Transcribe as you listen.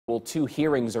Well, two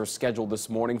hearings are scheduled this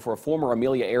morning for a former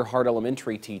Amelia Earhart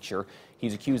Elementary teacher.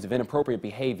 He's accused of inappropriate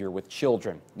behavior with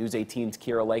children. News 18's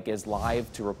Kira Lake is live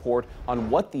to report on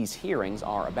what these hearings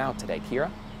are about today.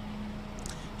 Kira?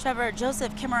 Trevor,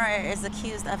 Joseph Kimerer is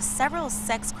accused of several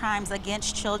sex crimes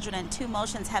against children, and two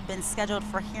motions have been scheduled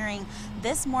for hearing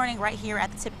this morning right here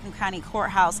at the Tippecanoe County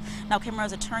Courthouse. Now,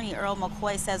 Kimerer's attorney, Earl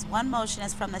McCoy, says one motion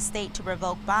is from the state to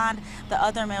revoke bond. The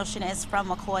other motion is from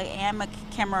McCoy and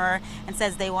Kimerer and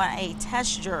says they want a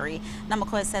test jury. Now,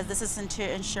 McCoy says this is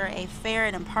to ensure a fair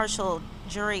and impartial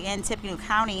jury in Tippecanoe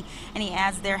County, and he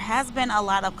adds there has been a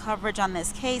lot of coverage on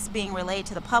this case being relayed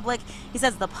to the public. He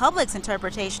says the public's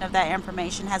interpretation of that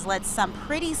information has led to some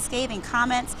pretty scathing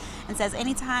comments, and says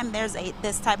anytime there's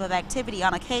this type of activity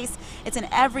on a case, it's in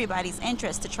everybody's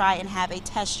interest to try and have a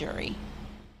test jury.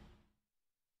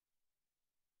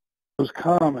 Those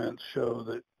comments show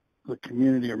that the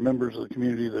community or members of the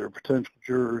community that are potential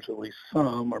jurors, at least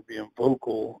some, are being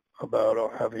vocal about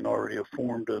having already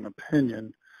formed an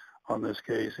opinion on this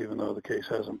case, even though the case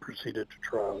hasn't proceeded to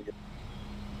trial yet.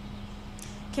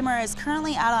 Kimerer is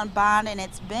currently out on bond, and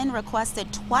it's been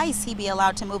requested twice he be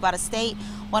allowed to move out of state.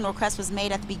 One request was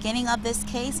made at the beginning of this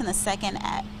case, and the second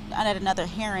at another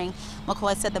hearing.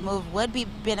 McCoy said the move would be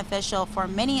beneficial for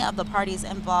many of the parties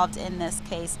involved in this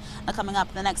case. Now, coming up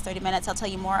in the next 30 minutes, I'll tell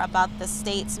you more about the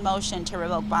state's motion to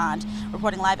revoke bond.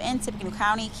 Reporting live in Tippecanoe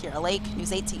County, Kira Lake,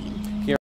 News 18.